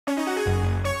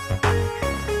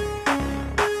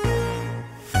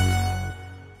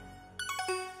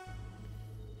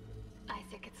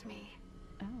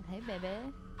baby.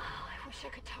 I wish I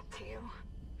could talk to you.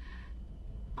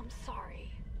 I'm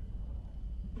sorry.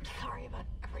 I'm sorry about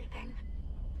everything.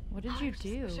 What did you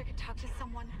do? I wish I could talk to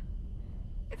someone.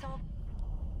 It's all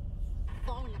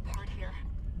falling apart here.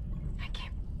 I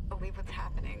can't believe what's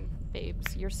happening.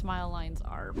 Babes, your smile lines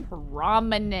are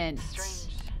prominent.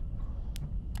 Strange.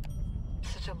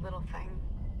 Such a little thing.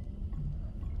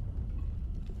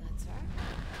 That's her.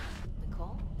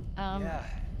 Nicole? Yeah.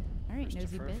 Alright,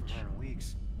 nosy bitch.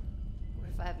 Weeks.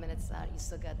 We're 5 minutes out. You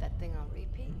still got that thing on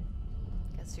repeat?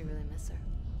 Guess you really miss her.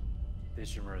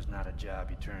 Ishimura is not a job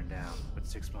you turn down, but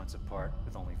 6 months apart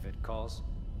with only vid calls.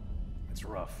 It's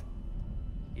rough.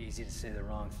 Easy to say the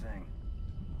wrong thing.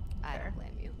 I don't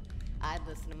blame you. I'd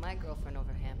listen to my girlfriend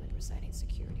over Hammond reciting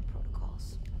security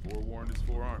protocols. Forewarned is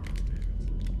forearmed, David.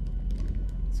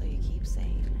 So you keep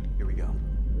saying. Here we go.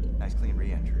 Nice clean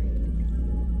re-entry.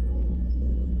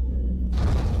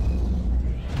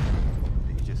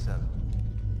 Page 7.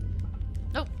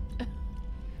 Nope.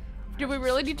 Do we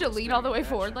really need to lean all the way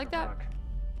forward like that?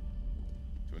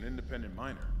 To an independent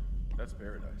miner, that's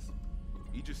paradise.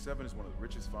 Aegis 7 is one of the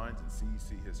richest finds in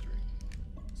CEC history.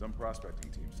 Some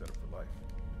prospecting team set up for life.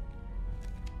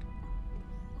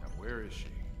 Now where is she?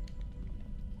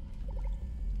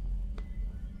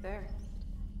 There.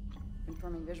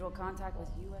 Confirming visual contact with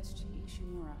USG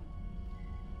Ishimura.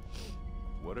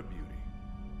 What a beauty.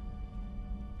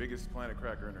 Biggest planet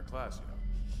cracker in her class, you know.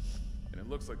 And it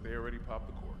looks like they already popped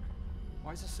the cork.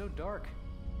 Why is it so dark?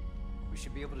 We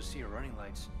should be able to see her running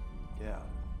lights. Yeah.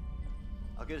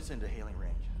 I'll get us into hailing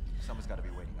range. Someone's got to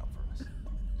be waiting up for us.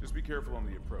 Just be careful on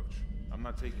the approach. I'm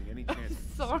not taking any chances.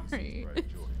 Sorry.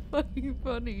 It's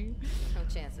funny. No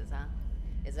chances, huh?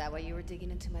 Is that why you were digging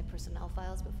into my personnel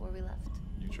files before we left?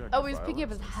 Oh, he's picking up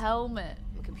his helmet.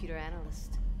 I'm a computer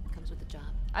analyst. Comes with the job.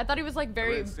 I thought he was like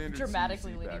very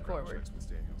dramatically leaning forward. Checks, Miss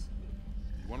Daniels.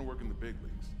 If you want to work in the big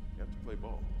leagues, you have to play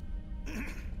ball.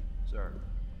 Sir,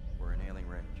 we're in hailing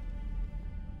range.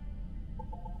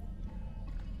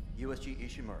 USG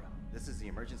Ishimura, this is the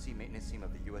emergency maintenance team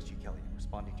of the USG Kelly,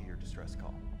 responding to your distress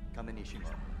call. Come in,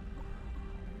 Ishimura.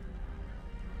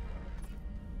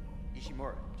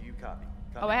 Ishimura, do you copy?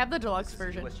 Oh, I have the deluxe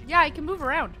version. Yeah, I can move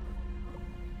around.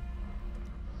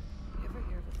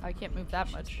 I can't move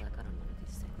that much.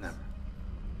 Never.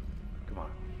 Come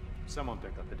on. Someone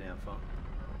pick up the damn phone.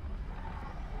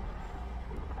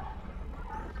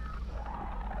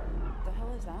 What the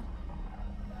hell is that?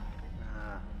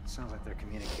 Sounds like their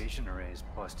communication array is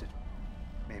busted.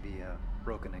 Maybe a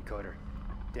broken encoder.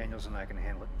 Daniels and I can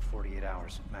handle it in 48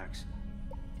 hours, max.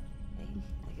 Hey,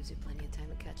 that gives you plenty of time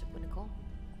to catch up with Nicole.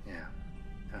 Yeah,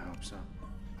 I hope so.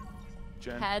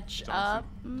 Jen, catch Johnson, up.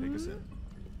 Take us in.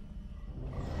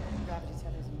 Gravity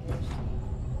tethers engaged.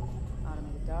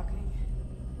 Automated docking.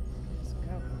 Let's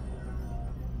go.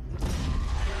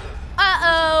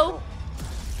 Uh-oh!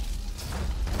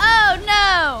 Oh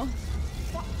no!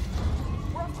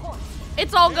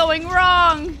 It's all going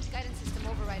wrong! Guidance system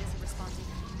override isn't responding.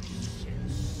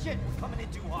 Shit, we're coming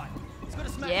in too hot. It's gonna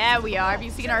smack. Yeah, we are. Have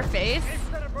you seen our face?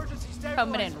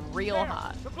 Coming in Stabilizer. real There.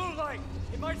 hot. The blue light.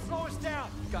 It might slow us down.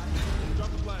 Got it.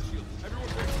 Drop the blast shield. Everyone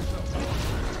fix yourself.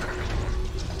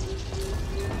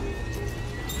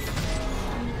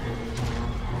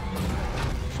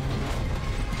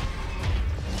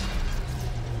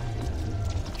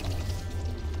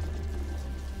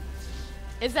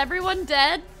 Is everyone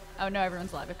dead? Oh no,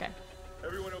 everyone's alive. Okay.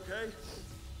 Everyone okay?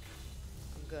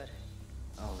 I'm good.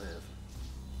 I'll live.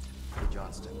 For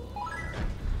Johnston.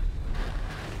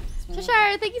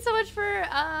 Cheshire, thank you so much for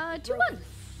 2 months.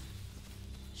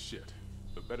 Shit.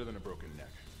 But better than a broken neck.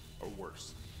 Or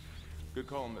worse. Good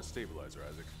call on the stabilizer,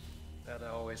 Isaac. Gotta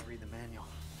always read the manual.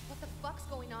 What the fuck's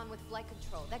going on with flight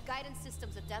control? That guidance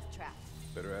system's a death trap.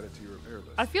 Better add it to your repair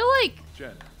list. I feel like...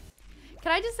 Jen.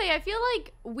 Can I just say, I feel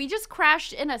like we just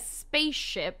crashed in a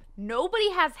spaceship, nobody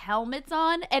has helmets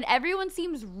on, and everyone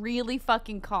seems really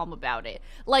fucking calm about it.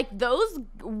 Like, those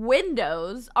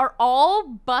windows are all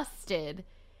busted.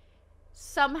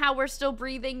 Somehow we're still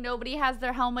breathing, nobody has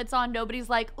their helmets on, nobody's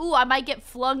like, ooh, I might get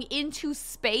flung into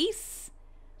space.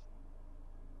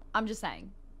 I'm just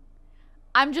saying.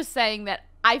 I'm just saying that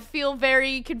I feel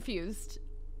very confused.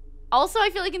 Also, I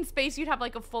feel like in space you'd have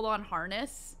like a full-on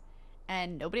harness.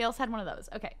 And nobody else had one of those.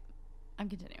 Okay, I'm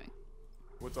continuing.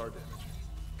 What's our damage?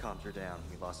 Comms are down.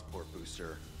 We lost a port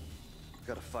booster. We've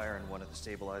got a fire in one of the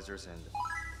stabilizers, and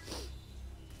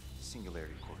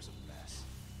singularity core's a mess.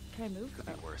 Can I move? Could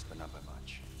be worse, but not by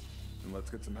much. And let's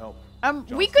get some help.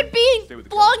 We could be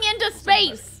flung into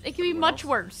space. It could be much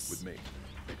worse. With me.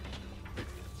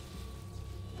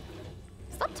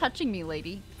 Stop touching me,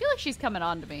 lady. I feel like she's coming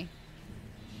on to me.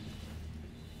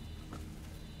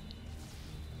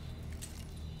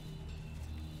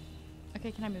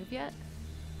 Okay, can I move yet?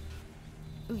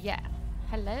 Ooh, yeah.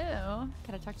 Hello.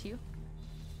 Can I talk to you?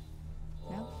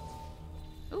 No?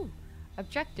 Ooh.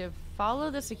 Objective.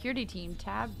 Follow the security team.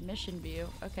 Tab mission view.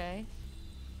 Okay.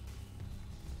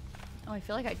 Oh, I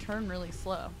feel like I turn really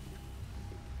slow.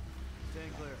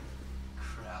 Staying clear.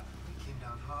 Crap, we came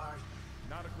down hard.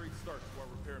 Not a great start to our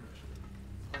repair mission.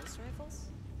 Pulse rifles?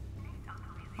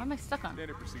 Why am I stuck on?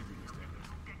 Standard procedure, Miss Chambers.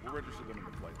 We'll register them in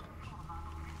the flight lounge.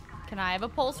 Can I have a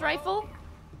pulse rifle?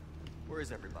 Where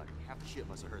is everybody? Half the shit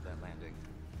must have heard that landing.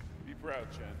 Be proud,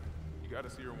 Chen. You gotta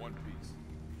see her in one piece.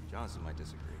 Johnson might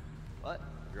disagree. But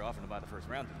you're offering to buy the first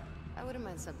round tonight. I wouldn't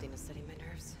mind something to steady my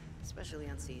nerves, especially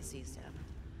on CEC's tab.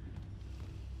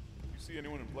 You see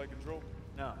anyone in flight control?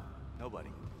 No, nobody.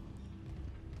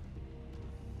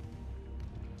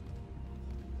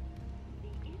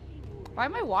 Why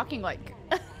am I walking like...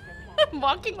 I'm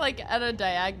walking like at a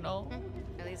diagonal.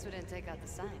 At least we didn't take out the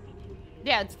sign.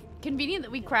 Yeah, it's convenient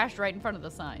that we crashed right in front of the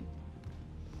sign.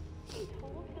 It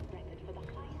holds the record for the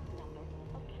highest number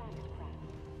of planet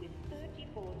crashes, with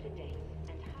 34 to date,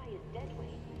 and highest dead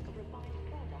weight of refined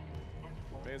product at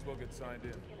 4 May as well get signed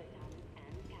in. kilotons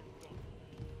and counting.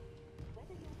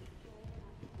 Whether you're deployed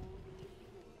on board the issue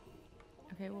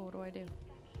Okay, well, what do I do?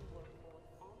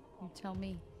 You tell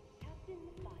me. Captain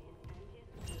Matthias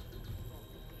and his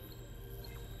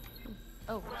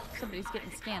Oh, somebody's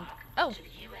getting scanned. Oh,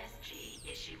 USG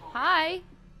issue hi.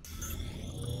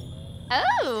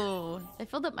 Oh, they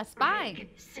filled up my spine.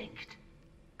 synced.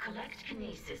 Collect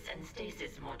kinesis and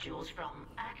stasis modules from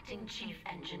Acting Chief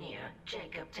Engineer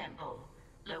Jacob Temple.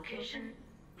 Location?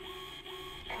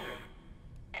 Error.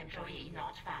 Employee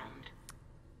not found.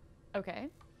 Okay.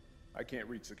 I can't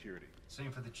reach security.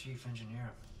 Same for the chief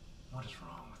engineer. What is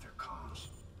wrong with their comms?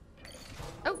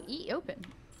 Oh, E open.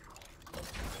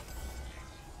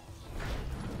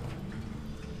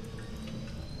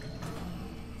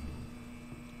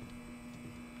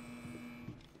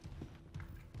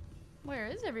 Where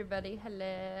is everybody?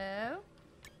 Hello?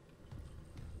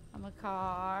 I'm a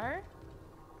car.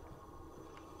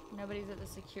 Nobody's at the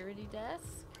security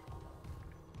desk.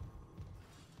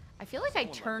 I feel like I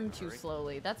turn too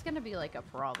slowly. That's gonna be like a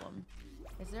problem.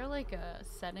 Is there like a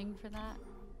setting for that?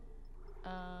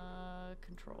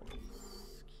 Controls.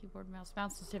 Keyboard, mouse,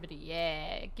 mouse sensitivity.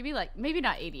 Yeah. Give me like, maybe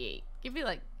not 88. Give me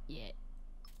like, yeah.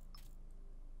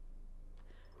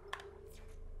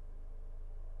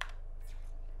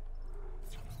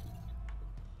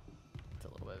 It's a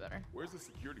little bit better. Where's the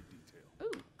security detail?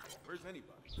 Ooh. Where's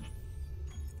anybody?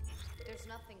 There's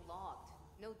nothing logged.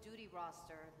 No duty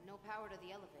roster, no power to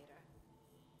the elevator.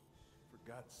 For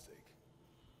God's sake.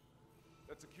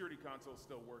 That security console's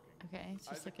still working. Okay, it's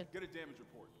just Isaac, like a... get a damage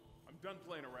report. I'm done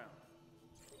playing around.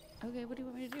 Okay, what do you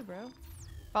want me to do, bro?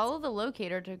 Follow the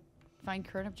locator to find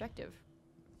current objective.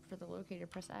 For the locator,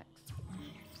 press X.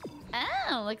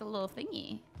 Oh, like a little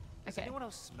thingy. Does Okay. anyone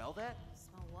else smell that?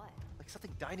 Smell what? Like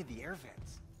something died in the air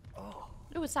vents. Oh.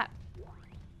 Ooh, what's that?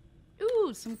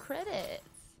 Ooh, some credits.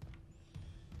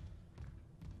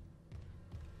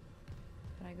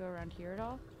 Can I go around here at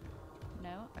all?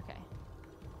 No? Okay.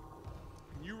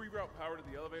 Can you reroute power to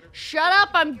the elevator? Shut up!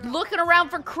 I'm looking around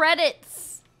for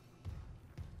credits!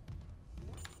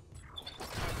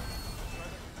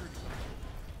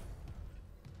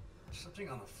 There's something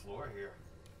on the floor here.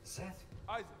 Is that?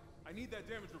 Isaac, I need that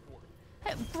damage report.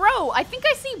 Hey, bro, I think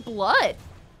I see blood.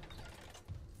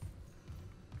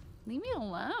 Leave me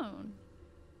alone.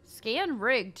 Scan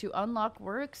rig to unlock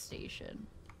workstation.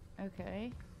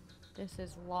 Okay. This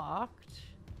is locked.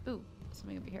 Ooh,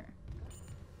 something over here.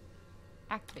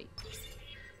 Activate.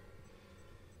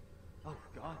 Oh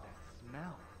God, that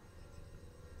smell.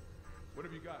 What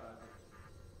have you got, Isaac?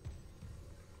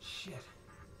 Shit.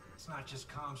 It's not just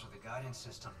comms or the guidance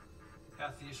system.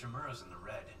 Half the Ishimura's in the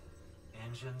red.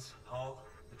 Engines, hull,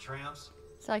 the trams.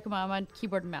 So I'm on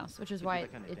keyboard and mouse, which is why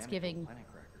it's giving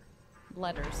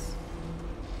letters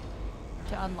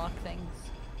to unlock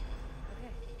things.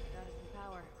 Okay, got us some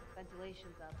power.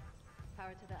 Ventilation's up.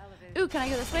 Power to the elevator. Ooh, can I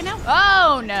go this way now?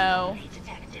 Oh no.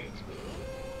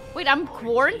 Wait, I'm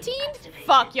quarantined?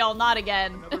 Fuck y'all, not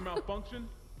again. Another malfunction?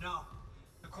 No.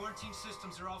 The quarantine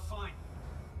systems are all fine.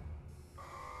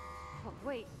 Oh,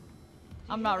 wait.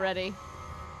 I'm not ready.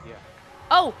 Yeah.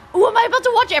 Oh, ooh, am I about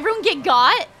to watch everyone get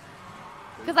got?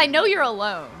 Because I know you're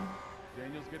alone.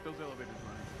 Daniels, get those elevators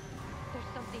running. There's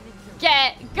something in here.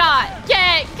 Get got,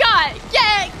 yeah.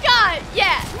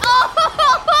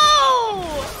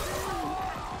 Oh!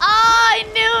 I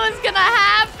knew it was gonna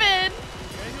happen.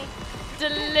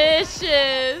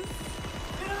 Delicious.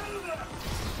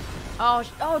 Oh,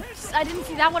 I didn't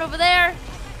see that one over there.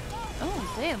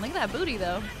 Oh, damn, look at that booty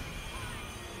though.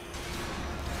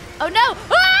 Oh no!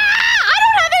 Ah! I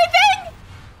don't have anything!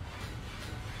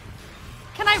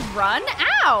 Can I run?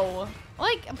 Ow!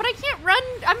 Like, but I can't run.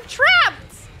 I'm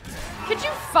trapped! Could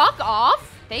you fuck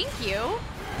off? Thank you.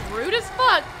 Rude as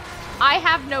fuck. I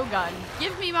have no gun.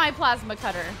 Give me my plasma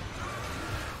cutter.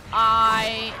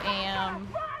 I am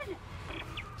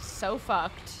so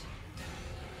fucked.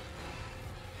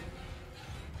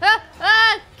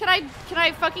 Can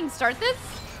I fucking start this?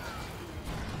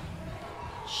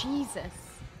 Jesus.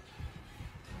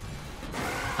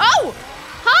 Oh!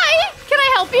 Hi! Can I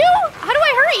help you? How do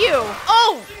I hurt you?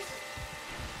 Oh!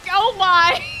 Oh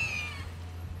my!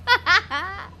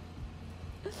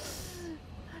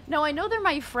 No, I know they're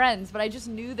my friends, but I just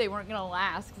knew they weren't gonna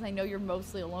last because I know you're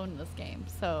mostly alone in this game,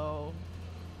 so...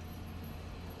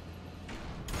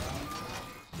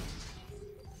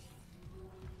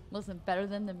 Listen, better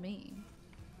than me.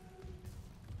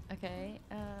 Okay,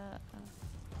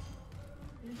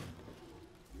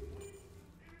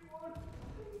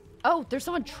 Oh, there's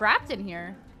someone trapped in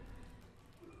here.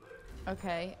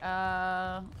 Okay,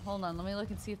 hold on, let me look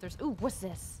and see if there's... Ooh, what's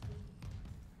this?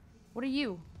 What are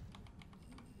you?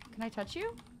 Can I touch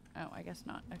you? Oh, I guess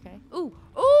not, okay. Ooh,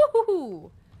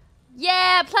 ooh!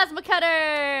 Yeah, plasma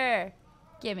cutter!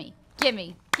 Gimme,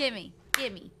 gimme, gimme,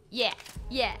 gimme. Yeah,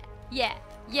 yeah, yeah,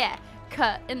 yeah.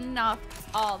 Cutting off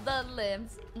all the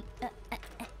limbs.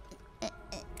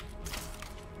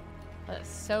 That's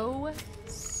so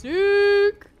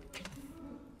sick.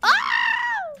 Ah!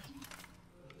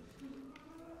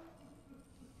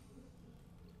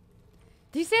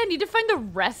 Did you say I need to find the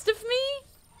rest of me?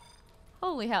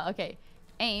 Holy hell. Okay.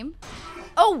 Aim.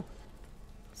 Oh!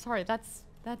 Sorry, that's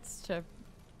to...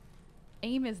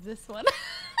 Aim is this one.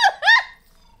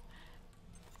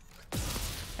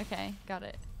 Okay, got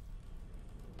it.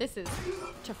 This is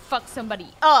to fuck somebody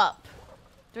up.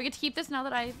 Do I get to keep this now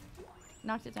that I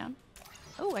knocked it down?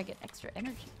 Oh, I get extra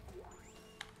energy.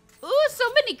 Ooh, so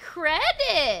many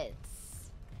credits.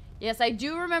 Yes, I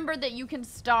do remember that you can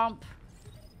stomp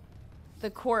the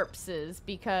corpses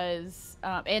because,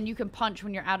 and you can punch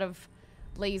when you're out of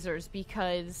lasers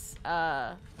because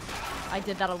I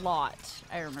did that a lot,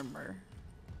 I remember.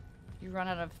 You run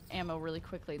out of ammo really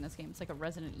quickly in this game. It's like a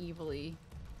Resident Evil-y.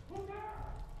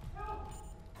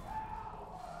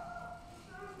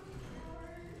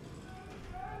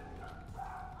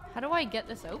 How do I get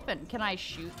this open? Can I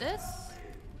shoot this?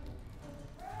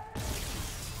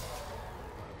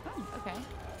 Oh, okay.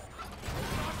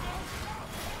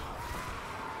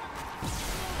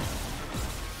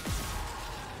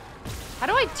 How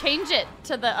do I change it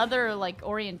to the other, like,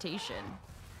 orientation?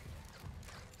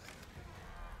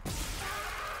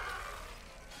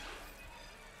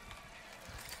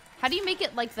 How do you make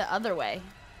it, like, the other way?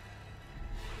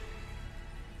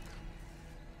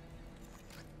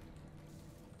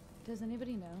 Does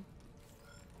anybody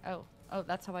know? Oh,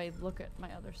 that's how I look at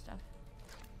my other stuff.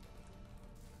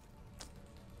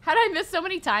 How did I miss so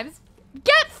many times?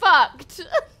 Get fucked! It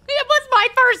was my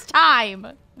first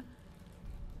time!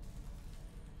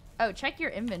 Oh, check your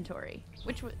inventory.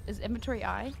 Which is inventory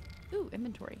I? Ooh,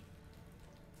 inventory.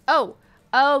 Oh,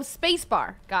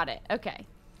 spacebar. Got it. Okay.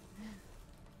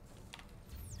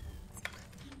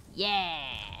 Yeah!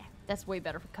 That's way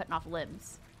better for cutting off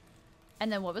limbs.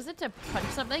 And then what was it to punch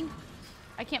something?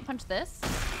 I can't punch this?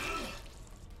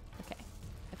 Okay.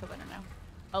 I feel better now.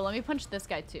 Oh, let me punch this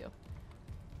guy too.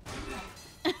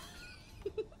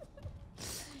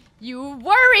 You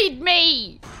worried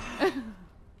me!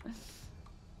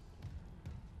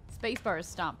 Spacebar is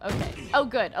stomp. Okay. Oh,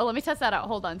 good. Oh, let me test that out.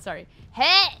 Hold on. Sorry.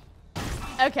 Hey!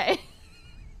 Okay.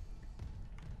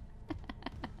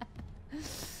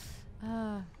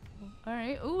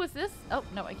 Alright. Ooh, what's this? Oh,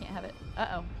 no, I can't have it.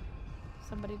 Uh-oh.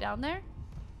 Somebody down there?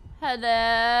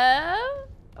 Hello?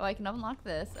 Oh, I can unlock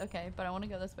this. Okay, but I want to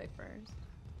go this way first.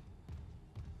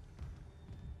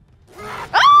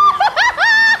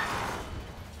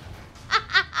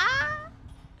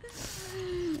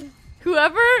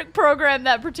 Whoever programmed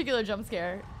that particular jump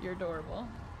scare, you're adorable.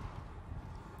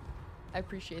 I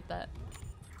appreciate that.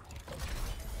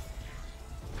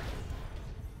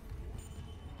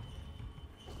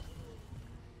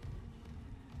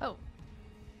 Oh.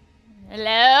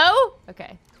 Hello?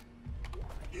 Okay.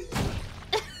 I'm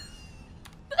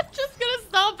just gonna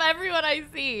stomp everyone I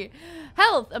see.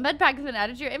 Health. A med pack has been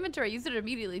added to your inventory. Use it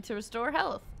immediately to restore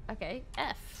health. Okay.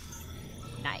 F.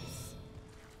 Nice.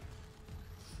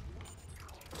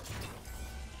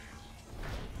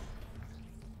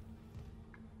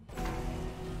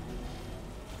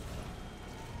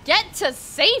 Get to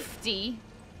safety?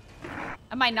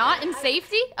 Am I not in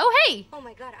safety? Oh, hey. Oh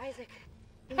my god, Isaac.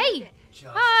 Hey.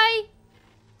 Just, Hi.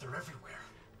 they're everywhere.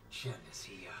 Shen, is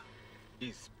he,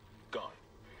 He's gone.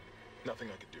 Nothing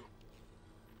I can do.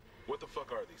 What the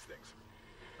fuck are these things?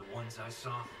 The ones I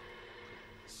saw,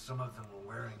 some of them were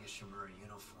wearing Ishimura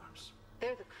uniforms.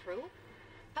 They're the crew?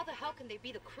 How the hell can they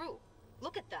be the crew?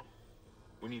 Look at them.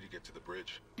 We need to get to the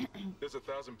bridge. There's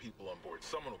 1,000 people on board.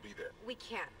 Someone will be there. We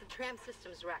can't. The tram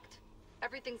system's wrecked.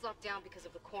 Everything's locked down because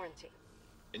of the quarantine.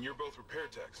 And you're both repair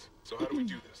techs. So how do we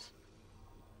do this?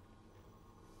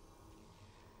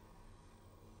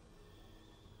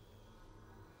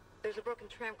 There's a broken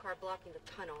tram car blocking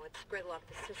the tunnel. It's gridlocked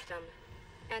the system.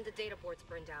 And the data board's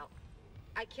burned out.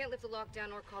 I can't lift the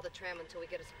lockdown or call the tram until we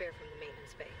get a spare from the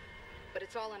maintenance bay. But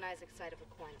it's all on Isaac's side of the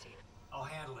quarantine. I'll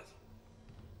handle it.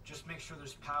 Just make sure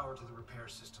there's power to the repair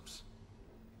systems.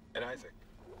 And Isaac?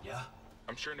 Yeah?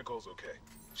 I'm sure Nicole's okay.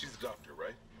 She's the doctor,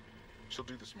 right? She'll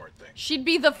do the smart thing. She'd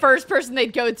be the first person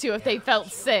they'd go to if they felt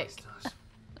she sick. always does.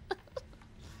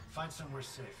 Find somewhere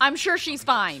safe. I'm sure she's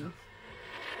fine.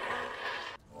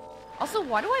 Also,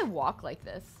 why do I walk like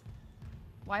this?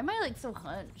 Why am I like so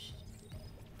hunched?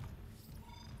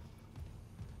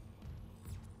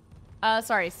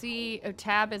 Sorry, see,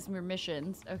 tab is your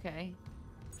missions. Okay.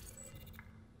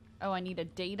 Oh, I need a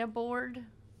data board.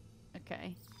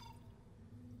 Okay.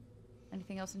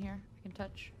 Anything else in here I can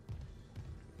touch?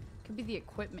 Could be the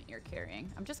equipment you're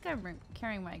carrying. I'm just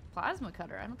carrying my plasma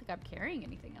cutter. I don't think I'm carrying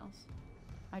anything else.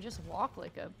 I just walk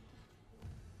like I'm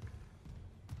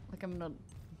gonna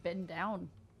bend down.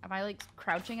 Am I like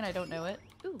crouching and I don't know it?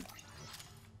 Ooh.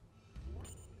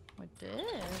 What this?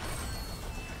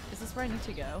 Is this where I need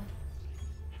to go?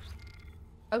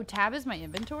 Oh, tab is my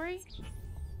inventory?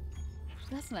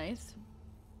 That's nice.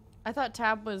 I thought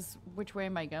tab was which way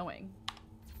am I going?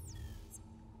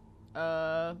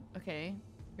 Okay.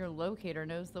 Your locator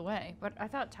knows the way. But I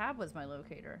thought tab was my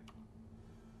locator.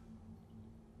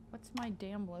 What's my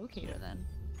damn locator then?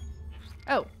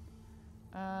 Oh.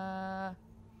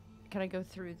 Can I go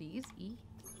through these? E?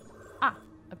 Ah,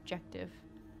 objective.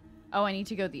 Oh, I need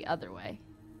to go the other way.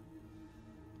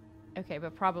 Okay,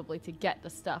 but probably to get the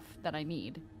stuff that I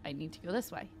need to go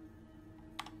this way.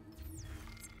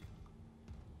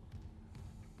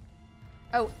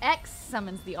 Oh, X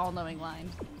summons the all-knowing line.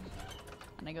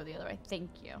 And I go the other way. Thank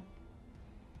you.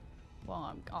 Well,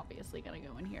 I'm obviously gonna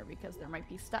go in here because there might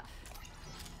be stuff.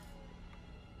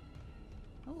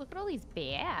 Oh, look at all these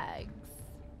bags.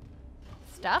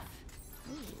 Stuff?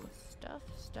 Ooh,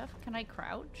 stuff. Can I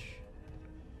crouch?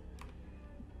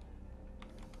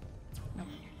 No,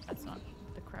 that's not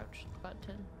the crouch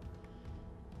button.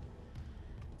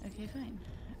 Okay, fine.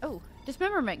 Oh,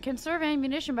 dismemberment. Conserve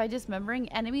ammunition by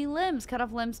dismembering enemy limbs. Cut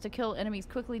off limbs to kill enemies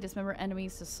quickly. Dismember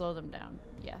enemies to slow them down.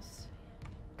 Yes.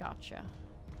 Gotcha.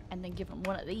 And then give them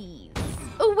one of these.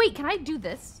 Oh, wait. Can I do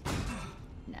this?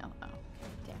 No. Oh,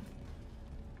 damn.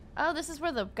 Oh, this is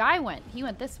where the guy went. He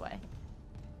went this way.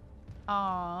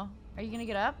 Aw. Are you gonna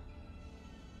get up?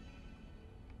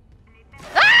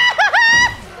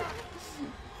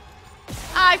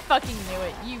 I fucking knew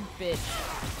it. You bitch.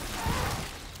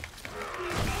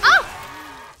 Oh!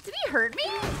 Did he hurt me?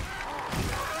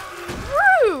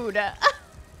 Rude! I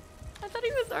thought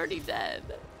he was already dead.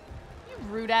 You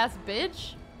rude ass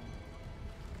bitch.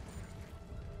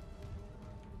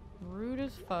 Rude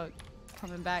as fuck.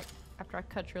 Coming back after I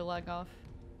cut your leg off.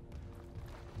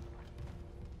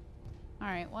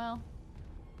 Alright, well.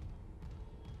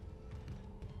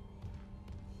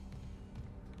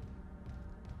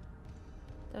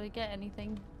 Did I get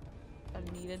anything that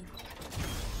I needed?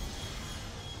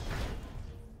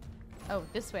 Oh,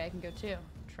 this way I can go too.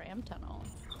 Tram tunnel.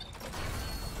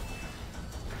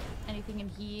 Anything in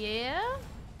here?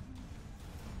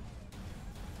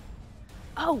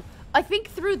 Oh, I think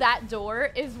through that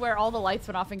door is where all the lights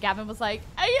went off and Gavin was like,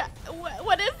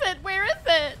 what is it? Where is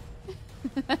it?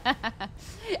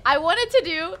 I wanted to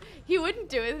do, he wouldn't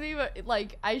do it with me, but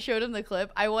like I showed him the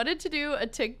clip. I wanted to do a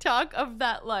TikTok of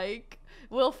that like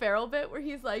Will Ferrell bit where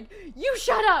he's like, you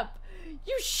shut up!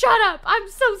 You shut up! I'm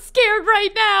so scared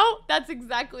right now! That's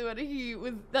exactly what he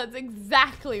was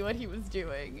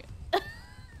doing.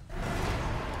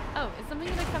 Oh, is something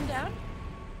gonna come down?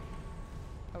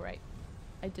 Oh, right.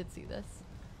 I did see this.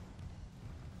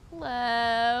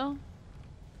 Hello?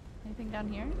 Anything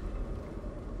down here?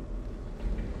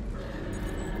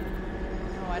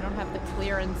 Oh, I don't have the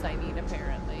clearance I need,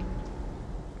 apparently.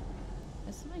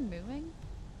 Is something moving?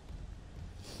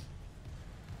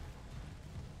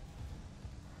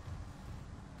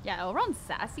 Yeah, we're on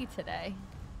sassy today.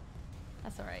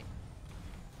 That's alright.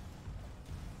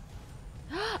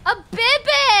 A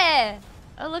baby!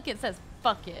 Oh, look, it says,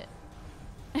 fuck it.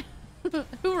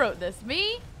 Who wrote this?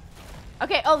 Me?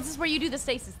 Okay, oh, this is where you do the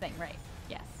stasis thing, right?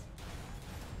 Yes.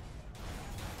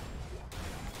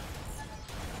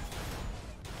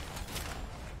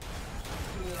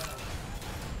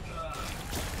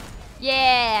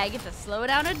 Yeah, I get to slow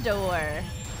down a door.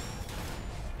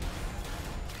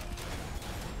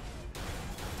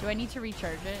 Do I need to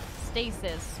recharge it?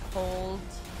 Stasis, hold,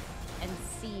 and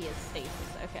C is stasis.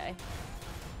 Okay.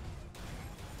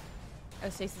 Oh,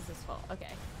 stasis is full.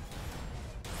 Okay.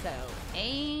 So,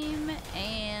 aim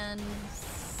and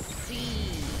C.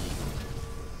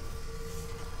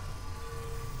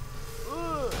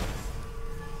 Ugh.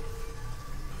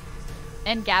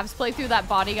 And Gab's playthrough, that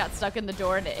body got stuck in the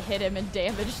door and it hit him and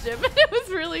damaged him. It was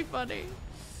really funny.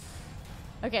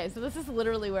 Okay, so this is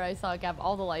literally where I saw Gab,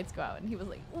 all the lights go out, and he was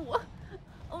like, ooh,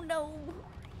 oh no.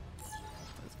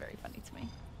 It was very funny to me.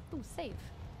 Ooh, save.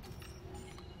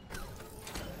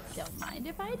 Don't mind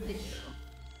if I do.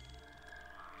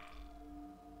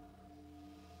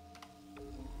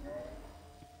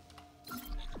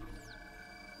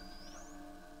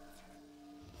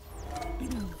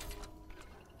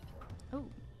 Oh.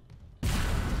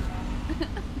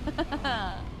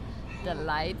 The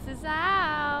lights is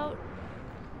out.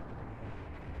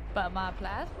 But my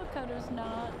plasma cutter's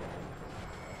not.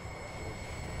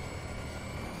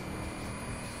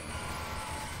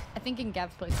 I think in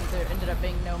Gab's playthrough there ended up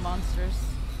being no monsters.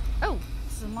 Oh,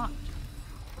 this is unlocked.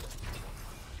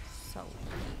 So.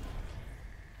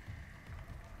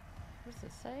 What does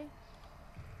this say?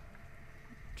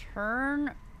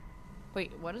 Turn.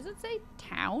 Wait, what does it say?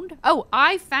 Town? Oh,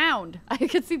 I found. I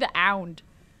could see the ound.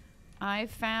 I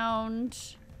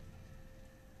found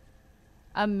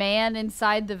a man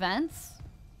inside the vents.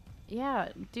 Yeah,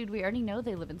 dude, we already know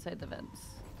they live inside the vents.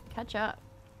 Catch up.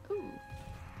 Ooh.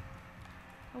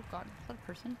 Oh god, is that a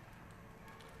person?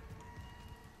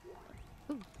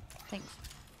 Ooh, thanks.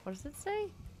 What does it say?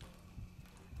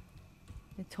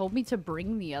 It told me to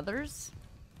bring the others.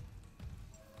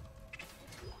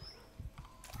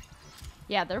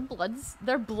 Yeah, their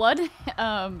blood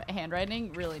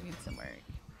handwriting really needs some work.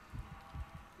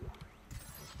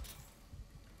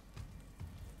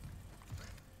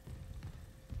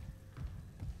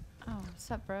 Oh,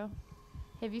 what's up, bro?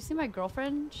 Hey, have you seen my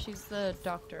girlfriend? She's the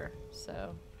doctor,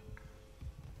 so.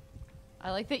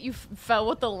 I like that you fell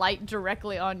with the light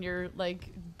directly on your, like,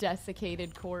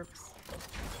 desiccated corpse.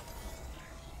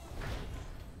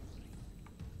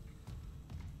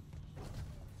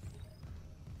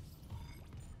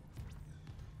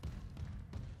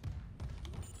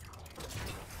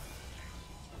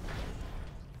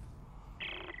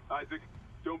 Isaac,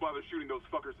 don't bother shooting those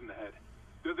fuckers in the head.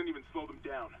 Doesn't even slow them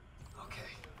down. Okay.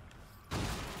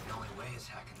 The only way is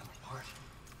hacking them apart.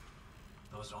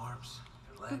 Those arms,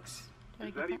 their legs.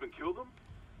 Does that even kill them?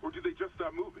 Or do they just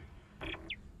stop moving?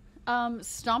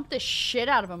 Stomp the shit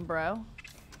out of them, bro.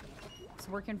 It's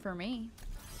working for me.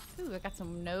 Ooh, I got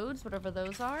some nodes, whatever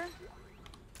those are.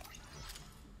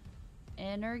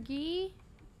 Energy.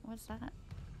 What's that?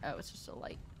 Oh, it's just a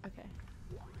light. Okay.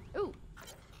 Ooh.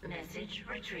 Message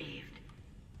retrieved.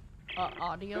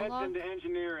 Audio log? Into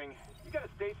engineering. You got a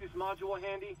stasis module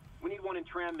handy? We need one in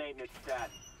tram maintenance stat.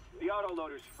 The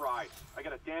autoloader's fried. I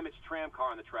got a damaged tram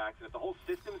car on the tracks, and if the whole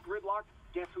system's gridlocked,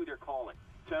 guess who they're calling?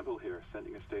 Temple here,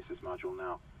 sending a stasis module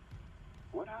now.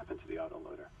 What happened to the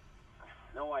autoloader?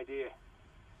 No idea.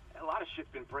 A lot of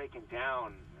shit's been breaking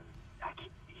down. I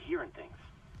keep hearing things.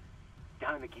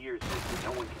 Down in the gears, places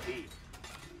no one can be.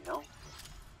 You know?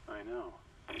 I know.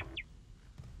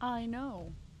 I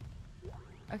know.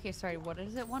 Okay, sorry, what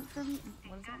does it want from me?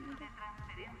 What does that mean?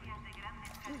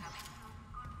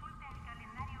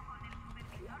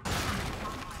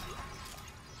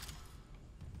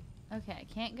 Okay, I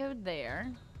can't go there.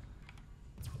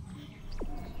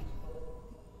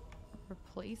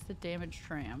 Replace the damaged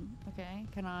tram. Okay,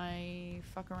 can I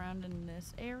fuck around in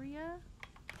this area?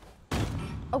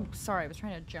 Oh, sorry, I was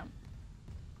trying to jump.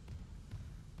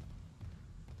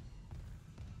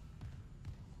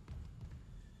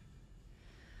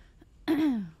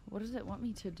 What does it want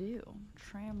me to do?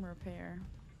 Tram repair.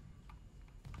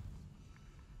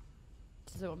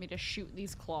 Does it want me to shoot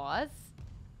these claws?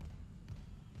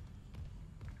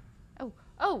 Oh,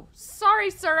 oh,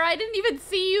 sorry, sir. I didn't even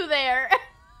see you there.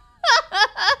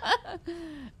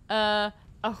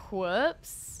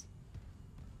 Whoops.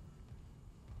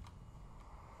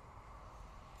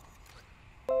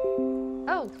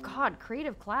 Oh, God,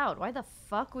 Creative Cloud. Why the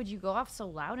fuck would you go off so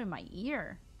loud in my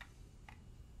ear?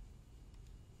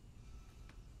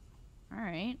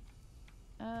 Alright.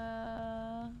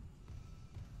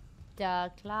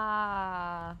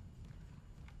 Claw.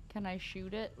 Can I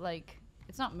shoot it? Like,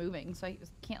 it's not moving, so I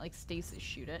can't, like, stasis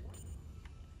shoot it.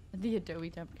 The Adobe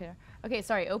temp care. Okay,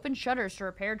 sorry. Open shutters to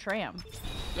repair tram.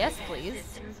 Yes, please.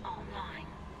 Systems online.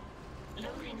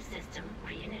 Loading system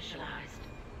reinitialized.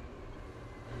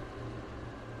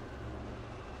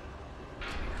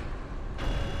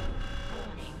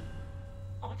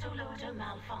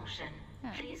 malfunction.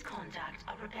 Please contact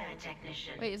a repair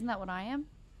technician. Wait, isn't that what I am?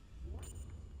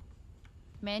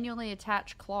 Manually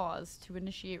attach claws to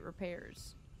initiate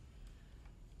repairs.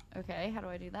 Okay, how do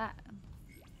I do that?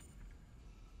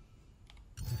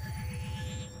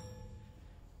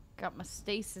 Got my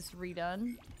stasis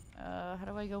redone. How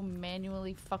do I go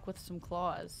manually fuck with some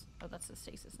claws? Oh, that's the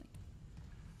stasis thing.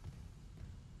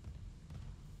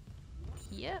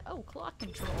 Yeah. Oh, claw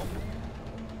control.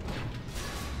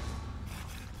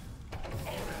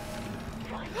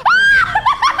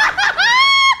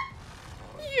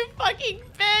 You fucking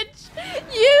bitch!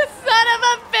 You son of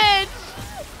a bitch!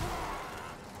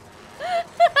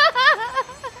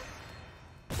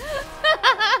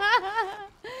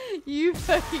 You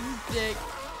fucking dick.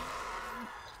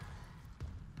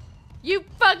 You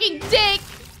fucking dick!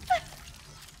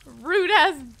 Rude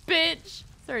ass bitch.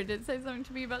 Sorry, did it say something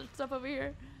to me about stuff over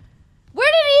here?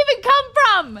 Where did it even come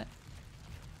from?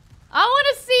 I want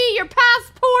to see your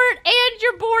passport and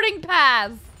your boarding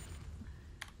pass.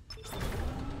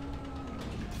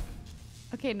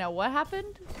 Okay, now what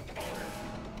happened?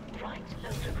 Right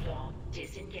loader claw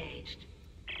disengaged.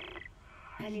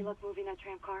 Any luck moving that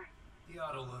tram car? The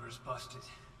autoloader's busted,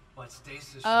 but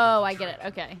stasis. Oh, I get it.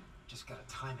 Okay. Just gotta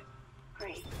time it.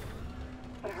 Great.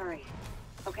 But hurry.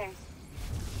 Okay?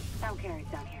 Sound carries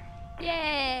down here.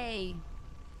 Yay!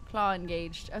 Claw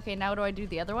engaged. Okay, now do I do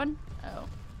the other one? Oh,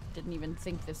 didn't even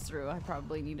think this through. I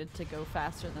probably needed to go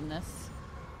faster than this.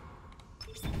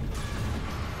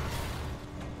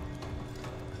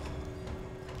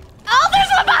 Oh,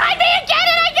 there's one behind me again,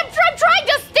 and I'm trying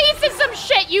to stasis some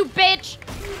shit, you bitch!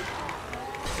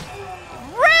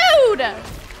 Rude!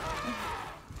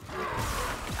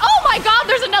 Oh my god,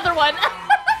 there's another one!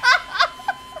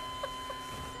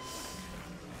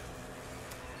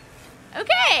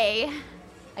 Okay.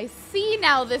 I see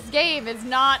now this game is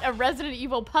not a Resident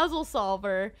Evil puzzle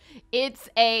solver. It's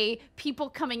a people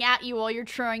coming at you while you're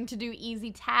trying to do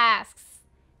easy tasks.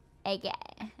 Okay.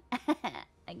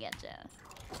 I getcha.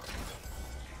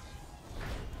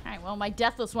 Alright, well, my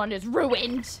deathless one is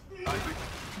ruined. Isaac,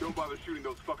 don't bother shooting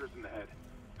those fuckers in the head.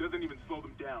 Doesn't even slow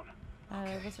them down.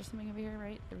 Was there something over here,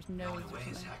 right? There was no. The only way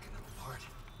is hacking them apart.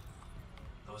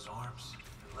 Those arms,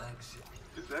 their legs.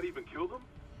 Does that even kill them?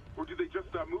 Or do they just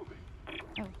stop moving?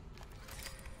 Oh.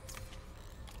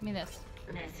 Give me this.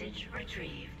 Message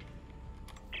retrieved.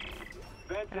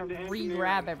 Gotta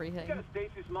re-grab everything. You got a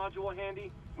stasis module handy?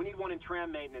 We need one in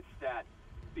tram maintenance stat.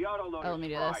 The autoloader's let me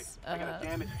do fried. this. I got a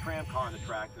damaged tram car on the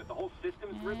tracks, and if the whole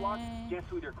system's gridlocked, guess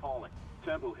who they're calling?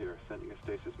 Temple here, sending a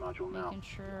stasis module now. Making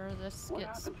sure this What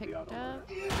gets happened to the picked up.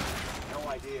 No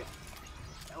idea.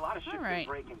 A lot of shit's been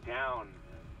breaking down.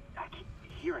 I keep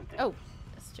hearing things. Oh,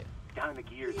 this too. Down in the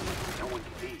gears, no one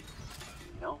can be.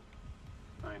 You know?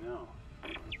 I know.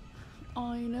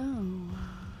 I know.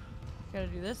 Gotta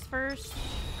do this first.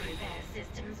 Repair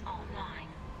systems online.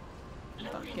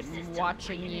 Loading Fucking system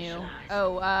watching you. reinitialized.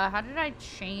 Oh, how did I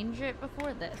change it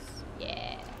before this?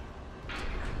 Yeah.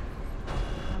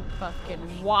 I'm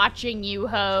fucking watching you,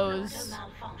 hoes. Loader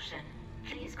malfunction.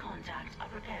 Please contact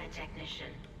a repair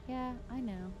technician. Yeah, I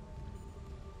know.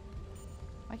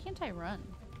 Why can't I run?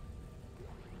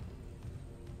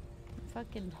 I'm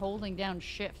fucking holding down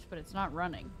shift, but it's not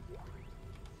running.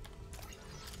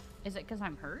 Is it because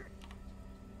I'm hurt?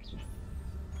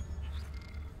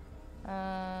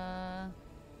 Oh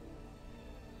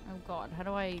god, how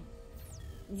do I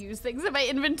use things in my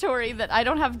inventory that I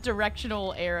don't have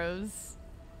directional arrows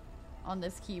on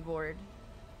this keyboard?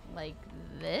 Like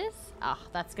this? Ah,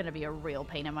 that's gonna be a real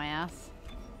pain in my ass.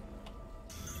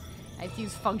 I have to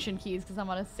use function keys because I'm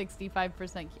on a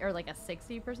 65% or like a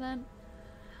 60%. I'm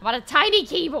on a tiny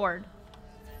keyboard.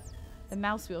 The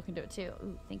mouse wheel can do it too.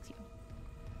 Ooh, thank you.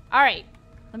 All right,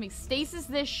 let me stasis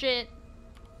this shit.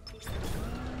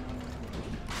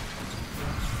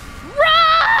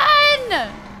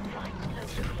 Run!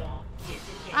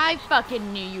 I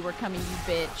fucking knew you were coming, you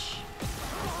bitch.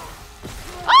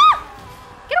 Ah!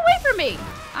 Get away from me!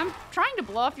 I'm trying to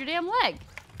blow off your damn leg.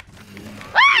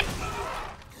 Ah!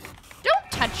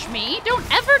 Don't touch me. Don't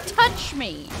ever touch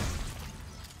me.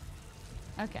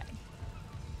 Okay.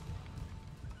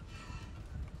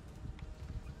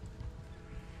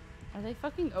 Are they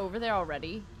fucking over there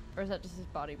already? Or is that just his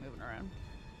body moving around?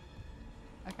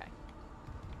 Okay.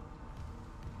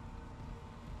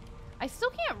 I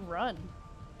still can't run.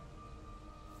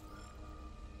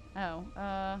 Oh,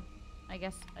 I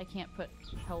guess I can't put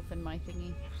health in my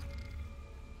thingy.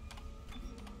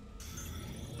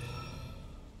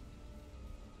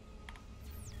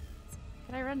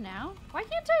 Can I run now? Why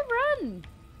can't I run?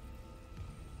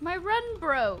 My run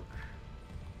broke.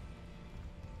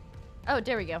 Oh,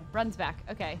 there we go. Runs back.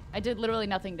 Okay. I did literally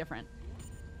nothing different.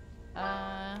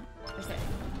 Okay.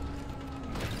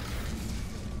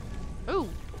 Ooh.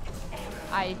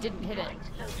 I didn't hit it.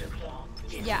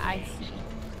 Yeah, I see.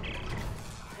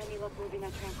 Any luck moving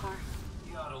that tram car?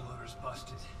 The autoloader's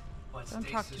busted. But Don't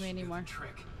talk to me anymore.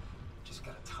 Trick. Just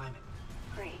gotta time it.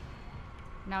 Great.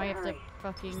 Now we have to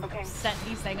fucking set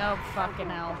these things. Oh, fucking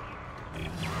hell.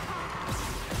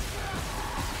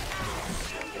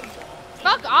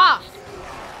 Fuck off!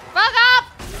 Fuck up!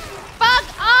 Fuck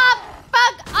up!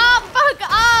 Fuck up! Fuck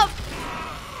up!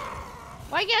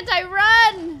 Why can't I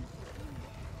run?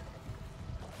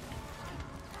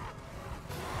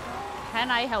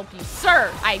 Can I help you?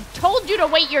 Sir, I told you to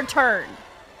wait your turn.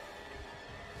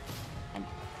 And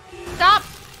stop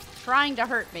trying to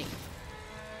hurt me.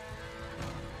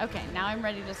 Okay, now I'm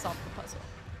ready to solve the puzzle.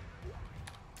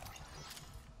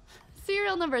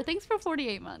 Serial number, thanks for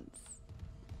 48 months.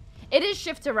 It is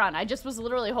shift to run. I just was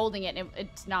literally holding it and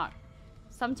it's not.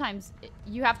 Sometimes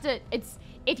you have to,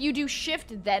 if you do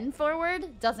shift then forward,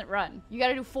 it doesn't run. You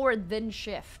gotta do forward then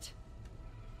shift.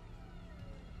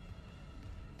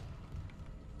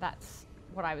 That's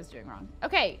what I was doing wrong.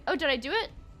 Okay, oh, did I do it?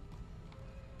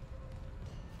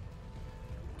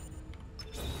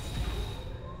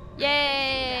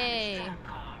 Yay!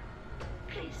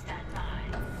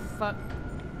 Fuck.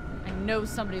 I know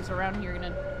somebody's around here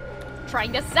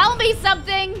trying to sell me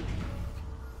something!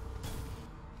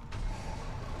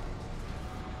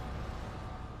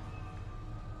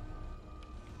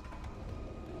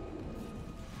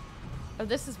 Oh,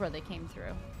 this is where they came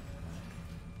through.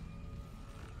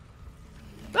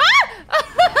 Ah!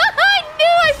 I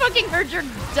knew I fucking heard your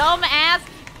dumb ass!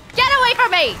 Get away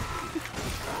from me!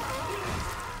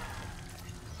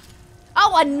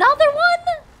 Oh, another one?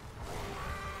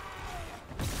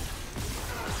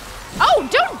 Oh,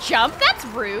 don't jump. That's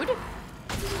rude.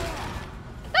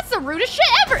 That's the rudest shit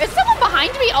ever. Is someone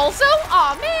behind me also?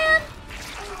 Aw, man.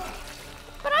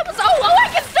 But I was, oh, I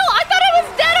can still, I thought I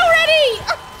was dead already.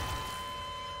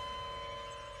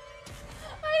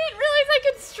 I didn't realize I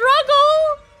could struggle.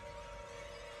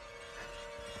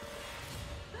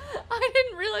 I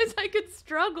didn't realize I could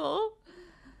struggle.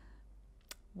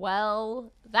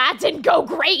 Well, that didn't go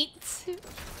great. Man,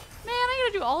 I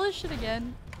gotta do all this shit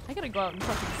again. I gotta go out and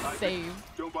fucking save.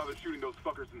 Don't bother shooting those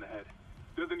fuckers in the head.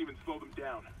 Doesn't even slow them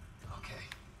down. Okay.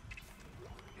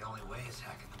 The only way is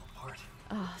hacking them apart.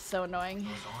 Oh, so annoying.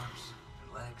 Those arms,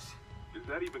 their legs. Does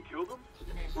that even kill them?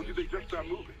 Or do they just stop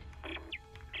moving?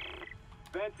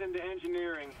 Vents into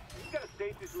engineering. You got a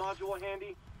stasis module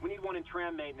handy? We need one in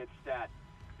tram maintenance stat.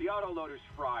 The autoloader's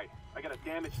fried. I got a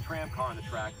damaged tram car on the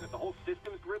tracks, and if the whole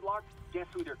system's gridlocked, guess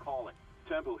who they're calling?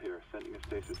 Temple here, sending a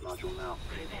stasis module now.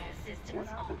 What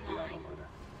happened to the autoloader?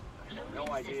 No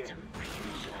idea.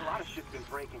 A lot of shit's been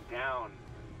breaking down.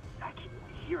 I keep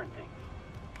hearing things.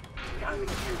 Gotta make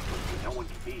sure no one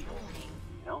can be. You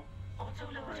know?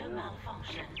 Autoloader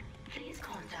malfunction. Please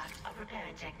contact a repair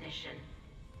technician.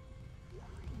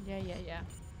 Yeah.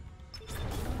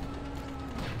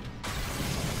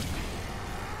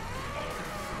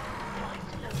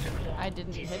 I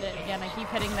didn't hit it again. I keep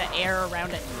hitting the air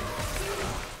around it.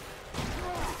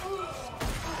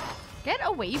 Get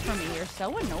away from me. You're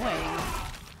so annoying.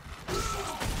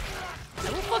 I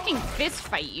will fucking fist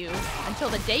fight you until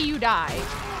the day you die.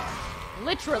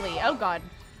 Literally. Oh god.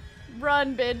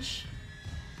 Run, bitch.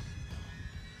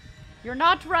 You're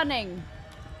not running.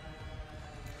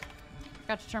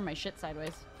 Forgot to turn my shit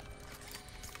sideways.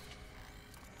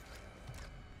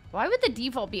 Why would the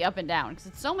default be up and down? Because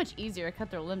it's so much easier to cut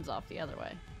their limbs off the other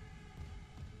way.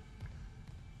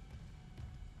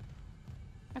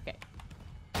 Okay.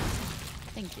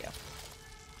 Thank you.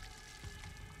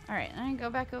 Alright, and I go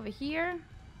back over here. And,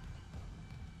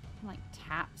 like,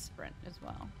 tap sprint as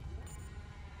well.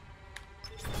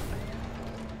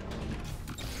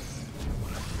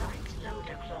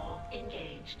 Loader claw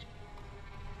engaged.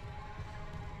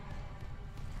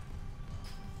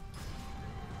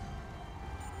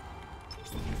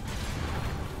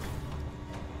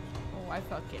 Oh, I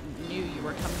fucking knew you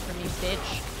were coming for me,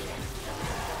 bitch.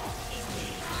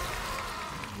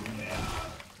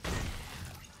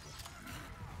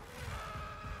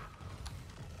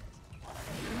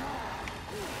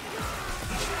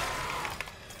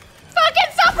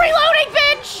 Fucking stop reloading,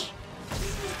 bitch!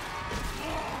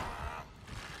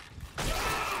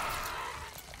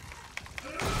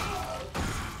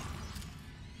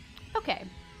 Okay.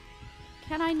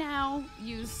 Can I now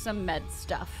use some med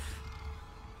stuff?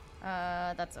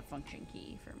 That's a function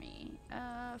key for me.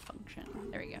 Function.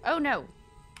 There we go. Oh, no.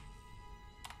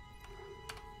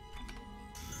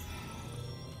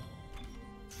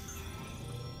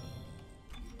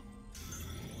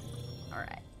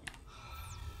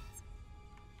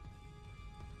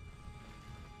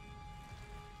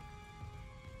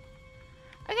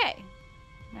 Okay.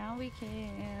 Now we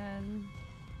can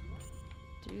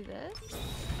do this.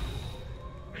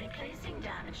 Replacing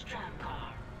damaged tram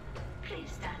car.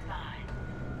 Please stand by.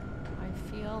 I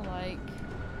feel like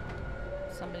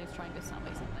somebody's trying to sell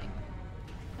me something.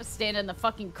 I stand in the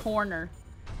fucking corner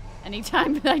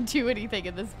anytime that I do anything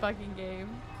in this fucking game.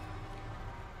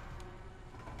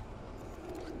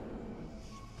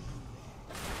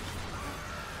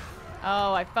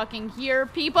 Oh, I fucking hear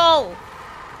people!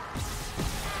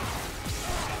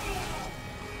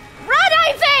 Run,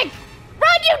 Isaac!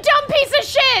 Run, you dumb piece of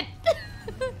shit!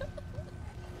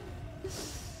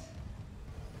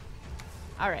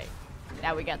 Alright,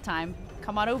 now we got time.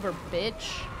 Come on over,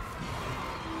 bitch.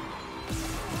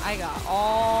 I got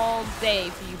all day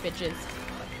for you bitches.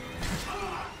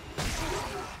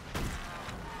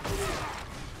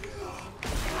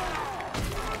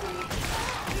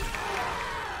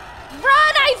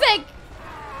 Run, Isaac!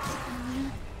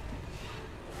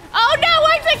 Oh no,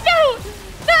 Isaac, no!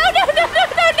 No, no, no, no,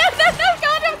 no, no, no, no,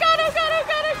 God, oh God, oh God, oh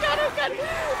God, oh God, oh God.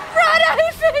 Run,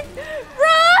 Isaac!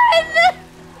 Run!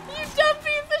 You dumb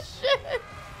piece of shit!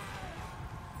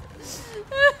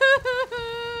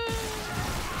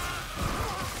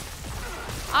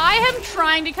 I am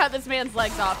trying to cut this man's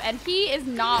legs off, and he is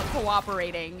not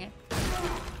cooperating.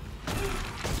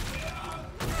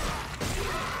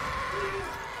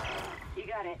 You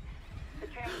got it. The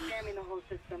tram is jamming the whole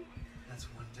system. That's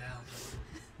one down.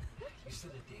 You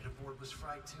said a data board was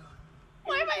fried too?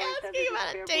 Why am I asking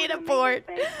about a data board?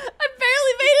 I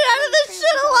barely made it out of this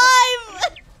shit alive!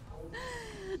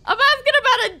 I'm asking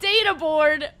about a data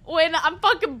board when I'm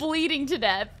fucking bleeding to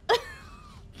death.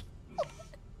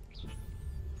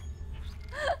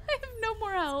 I have no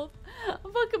more health.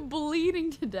 I'm fucking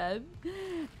bleeding to death.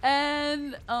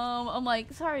 And, I'm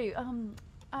like, sorry,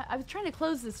 I was trying to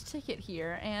close this ticket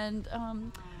here, and,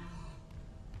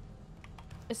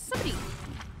 is somebody...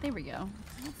 There we go.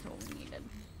 That's what we needed.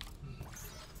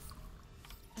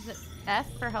 Is it F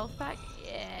for health pack?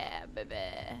 Yeah, baby.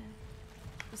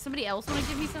 Does somebody else want to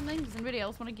give me something? Does anybody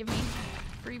else want to give me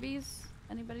freebies?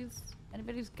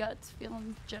 Anybody's guts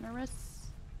feeling generous?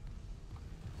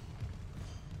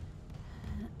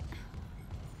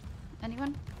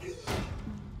 Anyone?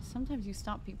 Sometimes you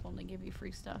stop people and they give you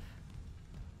free stuff.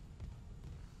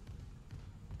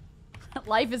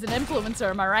 Life is an influencer,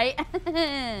 am I right?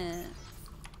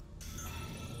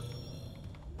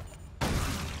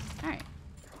 Alright.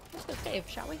 Let's go save,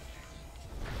 shall we?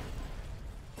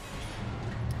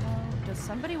 Oh, does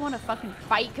somebody want to fucking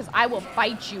fight? Because I will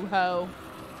fight you, ho.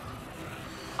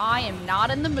 I am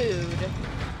not in the mood.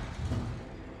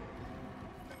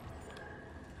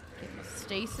 Get my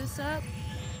stasis up.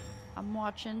 I'm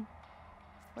watching.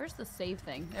 Where's the save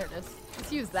thing? There it is.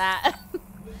 Let's use that.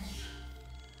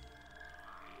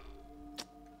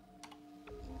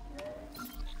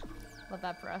 Love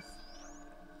that for us.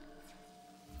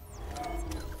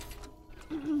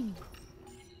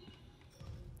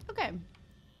 Okay.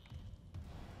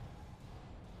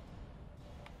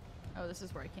 Oh, this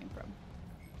is where I came from.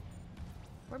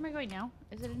 Where am I going now?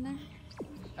 Is it in there?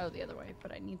 Oh, the other way,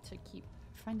 but I need to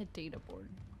find a data board.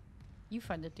 You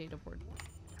find the data board.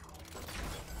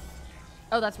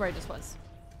 Oh, that's where I just was.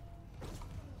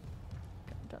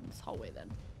 Okay, I'm down this hallway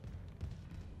then.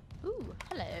 Ooh,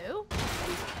 hello.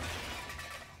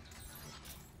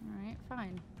 Alright,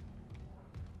 fine.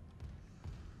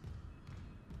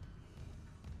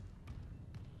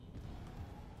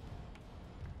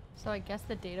 So I guess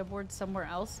the data board's somewhere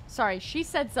else. Sorry, she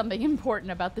said something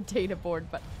important about the data board,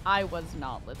 but I was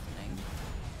not listening.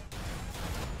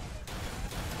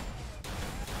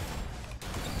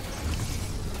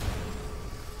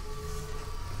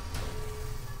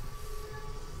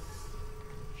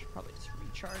 Should probably just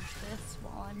recharge this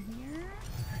while I'm here.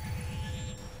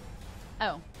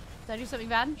 Oh, did I do something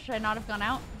bad? Should I not have gone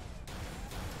out?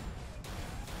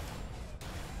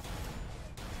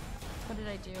 What did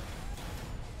I do?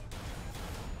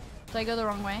 Did I go the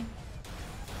wrong way?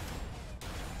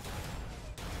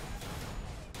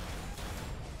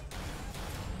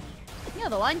 Yeah,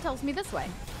 the line tells me this way.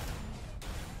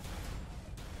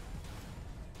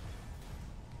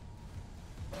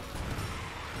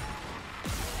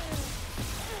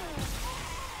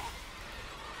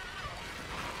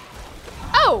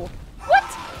 Oh!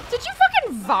 What? Did you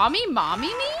fucking mommy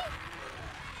me?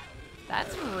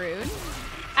 That's rude.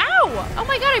 Ow! Oh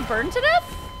my god, I burned to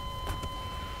death?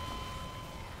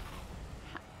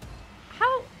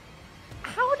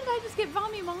 How did I just get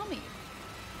mommy?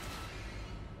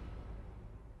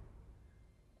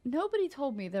 Nobody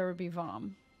told me there would be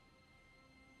vom.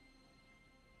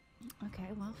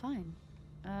 Okay, well, fine.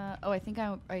 Oh, I think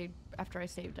I after I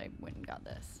saved, I went and got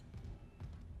this.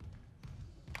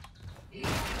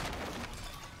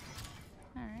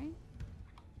 Alright.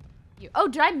 Oh,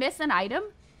 did I miss an item?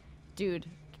 Dude,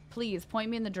 please point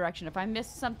me in the direction. If I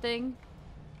missed something,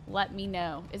 let me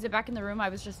know. Is it back in the room I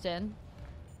was just in?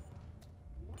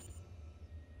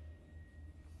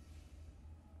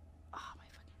 Oh, my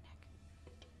fucking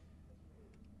neck.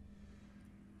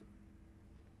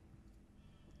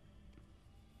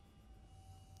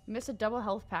 Missed a double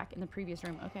health pack in the previous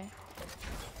room. Okay.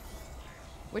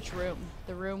 Which room?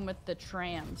 The room with the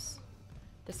trams.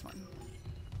 This one.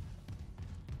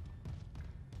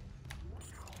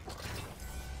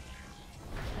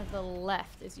 At the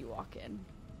left as you walk in.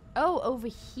 Oh, over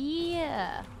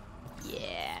here.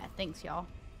 Yeah. Thanks, y'all.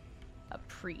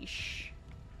 Appreciate.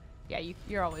 Yeah,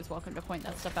 you're always welcome to point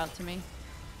that stuff out to me.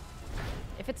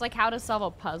 If it's like how to solve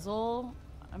a puzzle,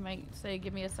 I might say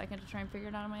give me a second to try and figure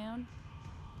it out on my own.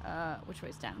 Which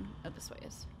way's down? Oh, this way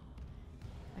is.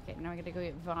 Okay, now I gotta go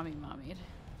get Vommy Mommied.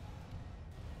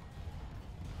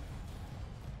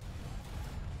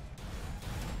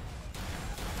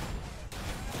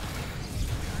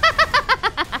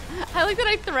 I like that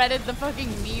I threaded the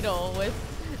fucking needle with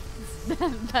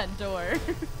that door.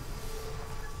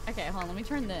 Okay, hold on, let me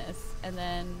turn this, and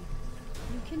then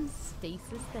you can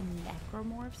stasis the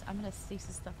necromorphs. I'm gonna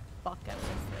stasis the fuck out of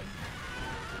this thing.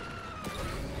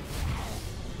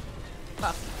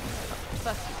 Fuck.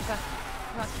 Fuck. Fuck.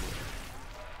 Fuck.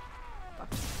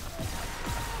 Fuck.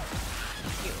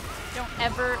 You. Don't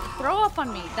ever throw up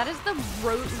on me. That is the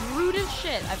rudest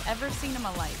shit I've ever seen in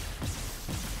my life.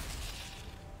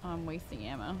 Oh, I'm wasting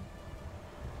ammo.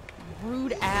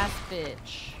 Rude ass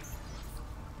bitch.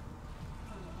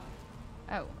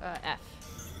 Oh, F.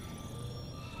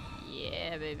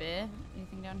 Yeah, baby.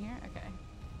 Anything down here? Okay.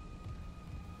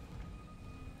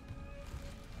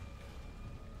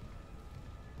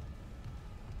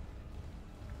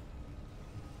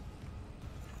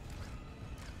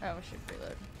 Oh, I should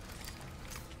reload.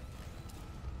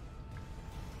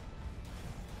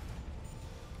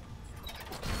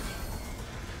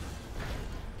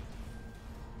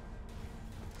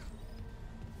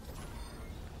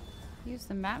 Use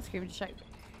the map screen to check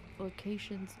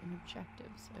locations and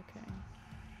objectives. Okay.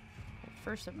 Well,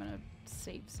 first I'm gonna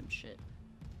save some shit.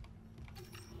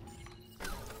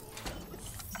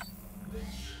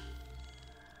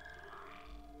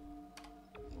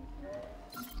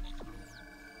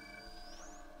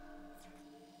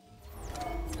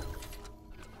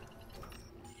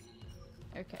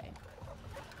 Okay.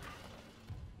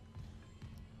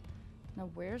 Now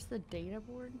where's the data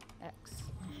board? X.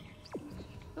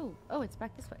 Oh, it's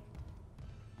back this way.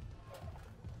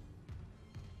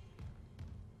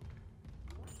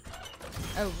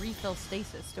 Oh, refill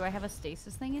stasis. Do I have a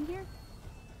stasis thing in here?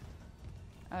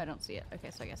 Oh, I don't see it. Okay,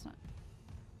 so I guess not.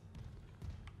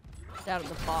 Down at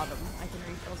the bottom, I can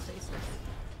refill stasis.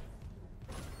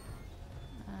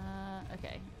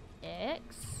 Okay.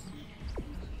 X.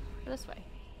 This way.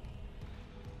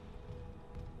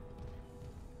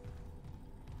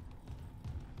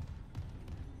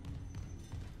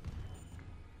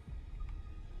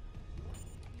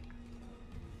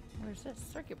 Where's this?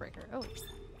 Circuit breaker. Oh.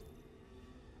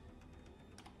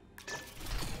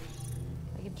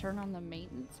 I can turn on the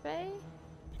maintenance bay.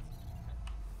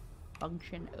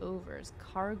 Function overs.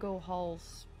 Cargo hall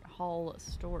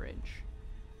storage.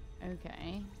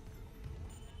 Okay.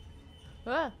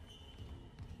 Ah!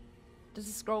 Does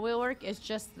the scroll wheel work? It's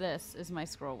just this is my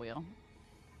scroll wheel.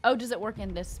 Oh, does it work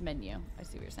in this menu? I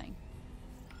see what you're saying.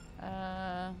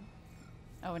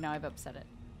 Oh, now I've upset it.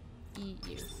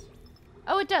 Use.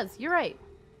 Oh, it does. You're right.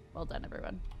 Well done,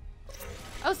 everyone.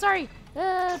 Oh, sorry.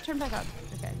 Turn back on.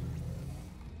 Okay.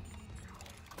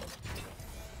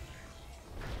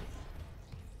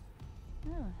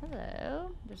 Oh,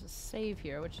 hello. There's a save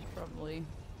here, which is probably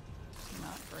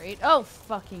not great. Oh,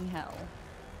 fucking hell.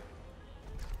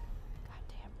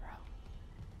 Goddamn, bro.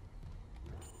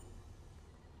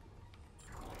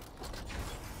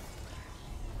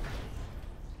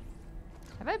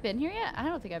 Have I been here yet? I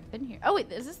don't think I've been here. Oh,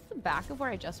 wait. Is this the back of where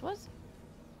I just was?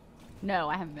 No,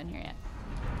 I haven't been here yet.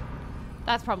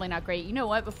 That's probably not great. You know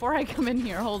what? Before I come in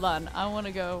here, hold on. I want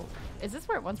to go. Is this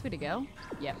where it wants me to go?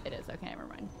 Yep, it is. Okay, never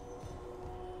mind.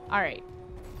 All right.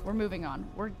 We're moving on.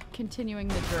 We're continuing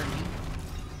the journey.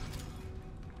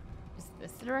 Is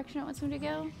this the direction it wants me to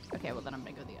go? Okay, well then I'm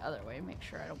going to go the other way and make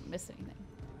sure I don't miss anything.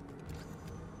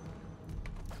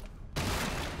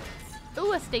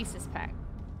 Ooh, a stasis pack.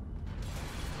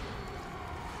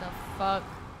 The fuck?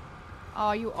 Oh,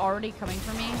 are you already coming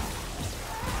for me?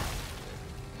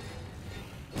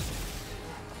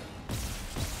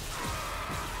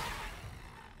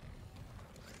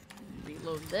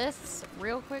 reload this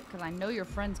real quick because I know your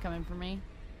friend's coming for me.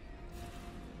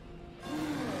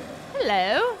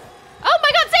 Hello. Oh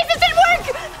my god, stasis didn't work!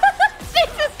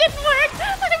 Stasis didn't work!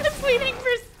 I was waiting for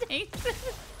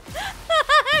stasis.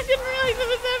 I didn't realize it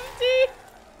was empty.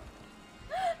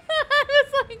 I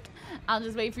was like, I'll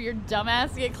just wait for your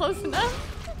dumbass to get close enough.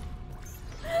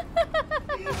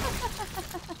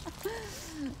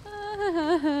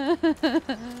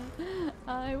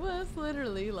 I was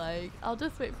literally like, I'll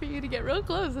just wait for you to get real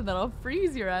close and then I'll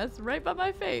freeze your ass right by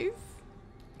my face.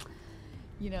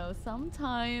 You know,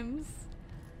 sometimes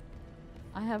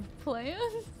I have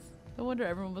plans. No wonder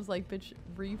everyone was like, bitch,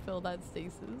 refill that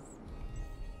stasis.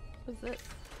 What's it?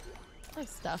 There's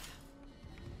stuff.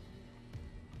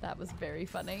 That was very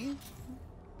funny.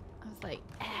 I was like,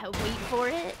 wait for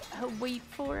it. Wait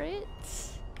for it.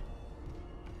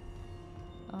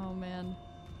 Oh man.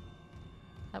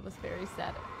 That was very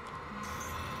sad.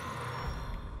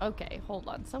 Okay, hold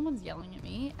on. Someone's yelling at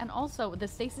me. And also, the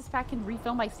stasis pack can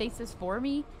refill my stasis for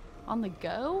me on the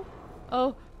go?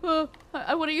 Oh,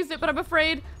 I want to use it, but I'm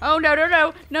afraid. Oh, no,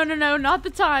 not the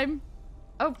time.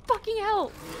 Oh, fucking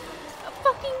hell.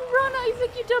 Fucking run,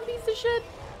 Isaac, you dumb piece of shit.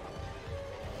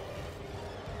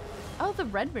 Oh, the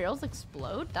red barrels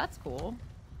explode? That's cool.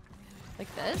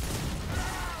 Like this?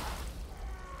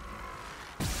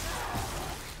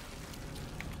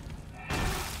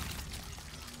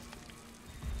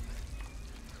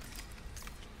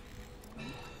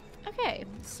 Okay,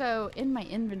 so in my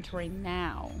inventory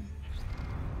now,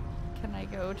 can I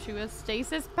go to a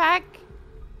stasis pack?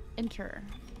 Enter.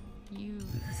 Use.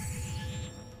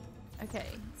 Okay.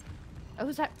 Oh,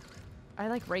 is that? I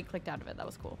like right clicked out of it. That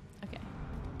was cool. Okay.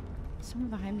 Someone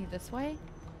behind me this way?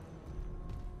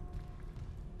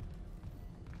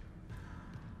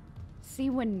 See,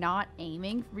 when not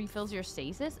aiming refills your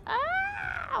stasis?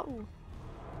 Ow!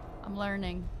 I'm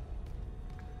learning.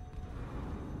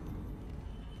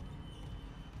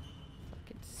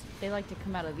 They like to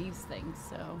come out of these things,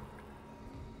 so.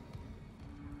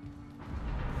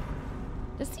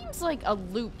 This seems like a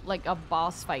loop, like a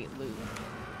boss fight loop.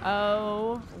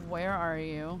 Oh, where are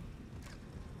you?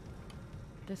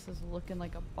 This is looking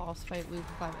like a boss fight loop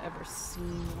if I've ever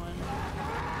seen one.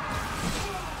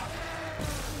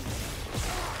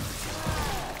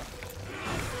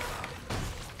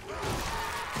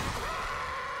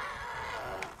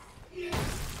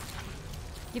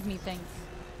 Give me things.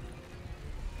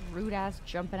 Rude ass,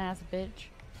 jumping ass bitch.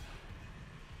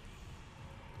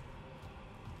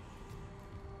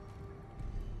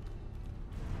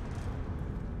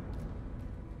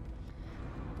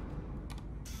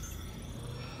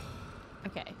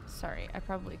 Okay, sorry. I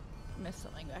probably missed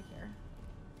something back here.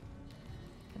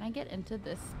 Can I get into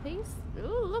this space?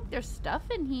 Ooh, look, there's stuff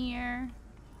in here.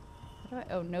 How do I?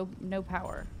 Oh, no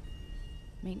power.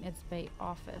 Maintenance bay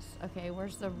office. Okay,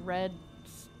 where's the red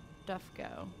stuff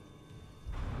go?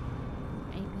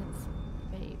 Maintenance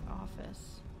bay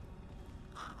office.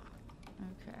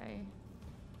 Okay.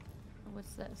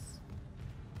 What's this?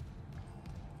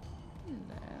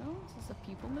 Hello? Is this a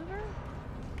people mover?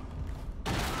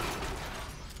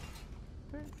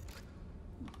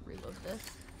 Reload this.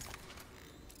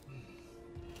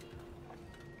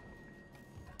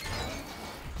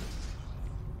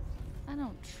 I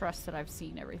don't trust that I've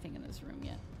seen everything in this room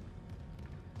yet.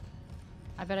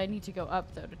 I bet I need to go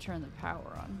up though to turn the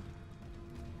power on.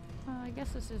 I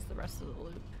guess this is the rest of the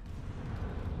loop.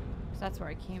 'Cause that's where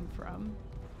I came from.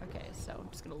 Okay, so I'm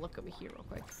just gonna look over here real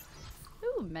quick.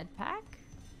 Ooh, med pack.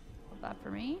 Hold that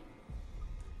for me.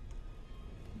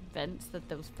 Vents that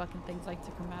those fucking things like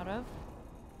to come out of.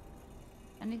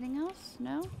 Anything else?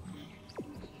 No?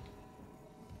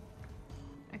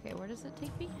 Okay, where does it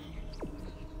take me?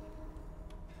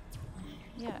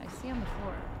 Yeah, I see on the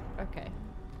floor. Okay.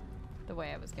 The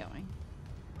way I was going.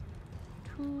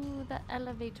 To the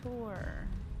elevator.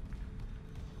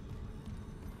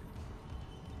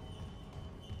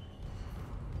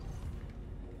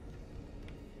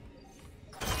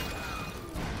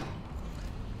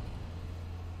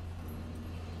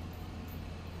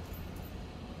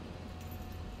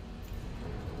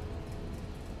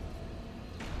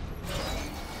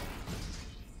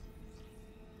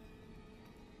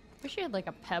 Wish you had like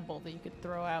a pebble that you could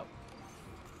throw out.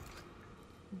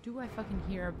 Do I fucking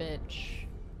hear a bitch?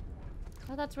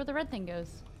 Oh, that's where the red thing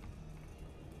goes.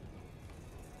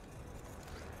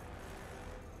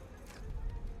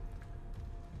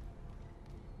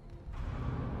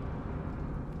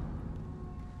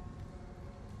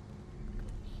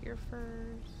 Here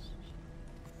first.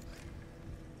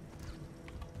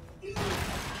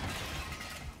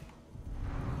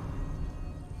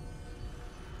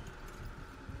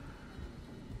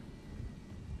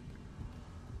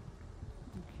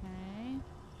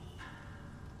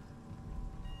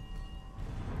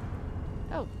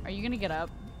 Oh, are you gonna get up?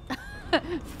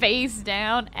 Face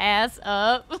down, ass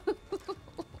up.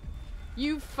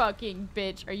 You fucking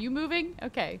bitch. Are you moving?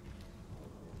 Okay.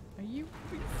 Are you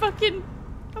fucking...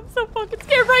 I'm so fucking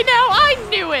scared right now. I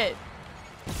knew it.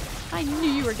 I knew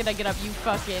you were gonna get up, you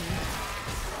fucking...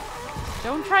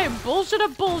 Don't try and bullshit a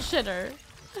bullshitter.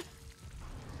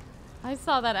 I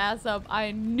saw that ass up.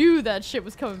 I knew that shit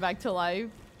was coming back to life.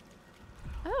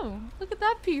 Oh, look at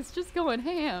that piece just going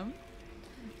ham.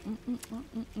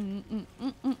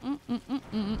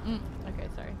 Okay,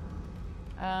 sorry.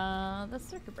 The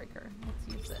circuit breaker. Let's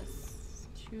use this.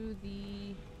 To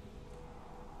the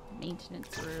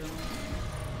maintenance room.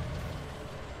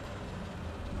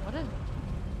 What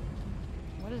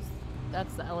is...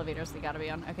 That's the elevators they gotta be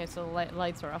on. Okay, so the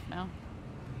lights are off now.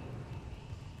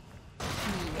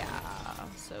 Yeah,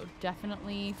 so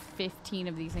definitely 15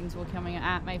 of these things will be coming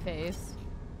at my face.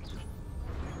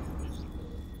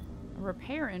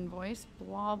 Repair invoice,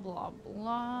 blah, blah,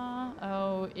 blah.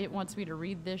 Oh, it wants me to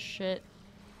read this shit.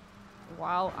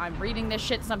 While I'm reading this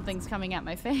shit, something's coming at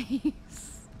my face.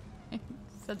 I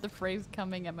said the phrase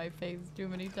coming at my face too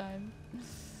many times.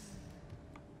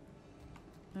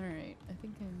 Alright, I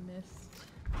think I missed...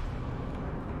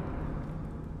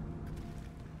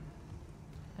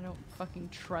 I don't fucking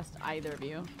trust either of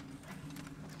you.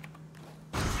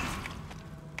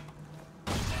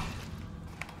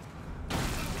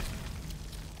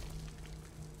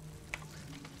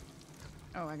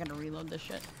 Oh, I gotta reload this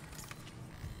shit.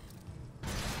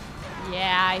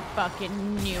 Yeah, I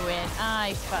fucking knew it.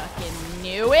 I fucking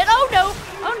knew it. Oh no!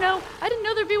 Oh no! I didn't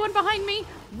know there'd be one behind me!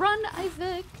 Run,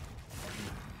 Isaac!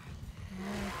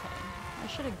 Okay. I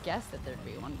should have guessed that there'd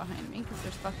be one behind me, because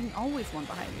there's fucking always one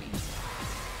behind me.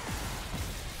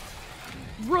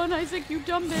 Run, Isaac, you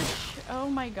dumb bitch! Oh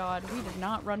my god, we did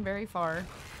not run very far.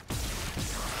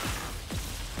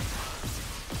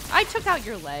 I took out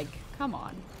your leg. Come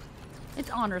on. It's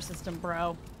honor system,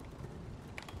 bro.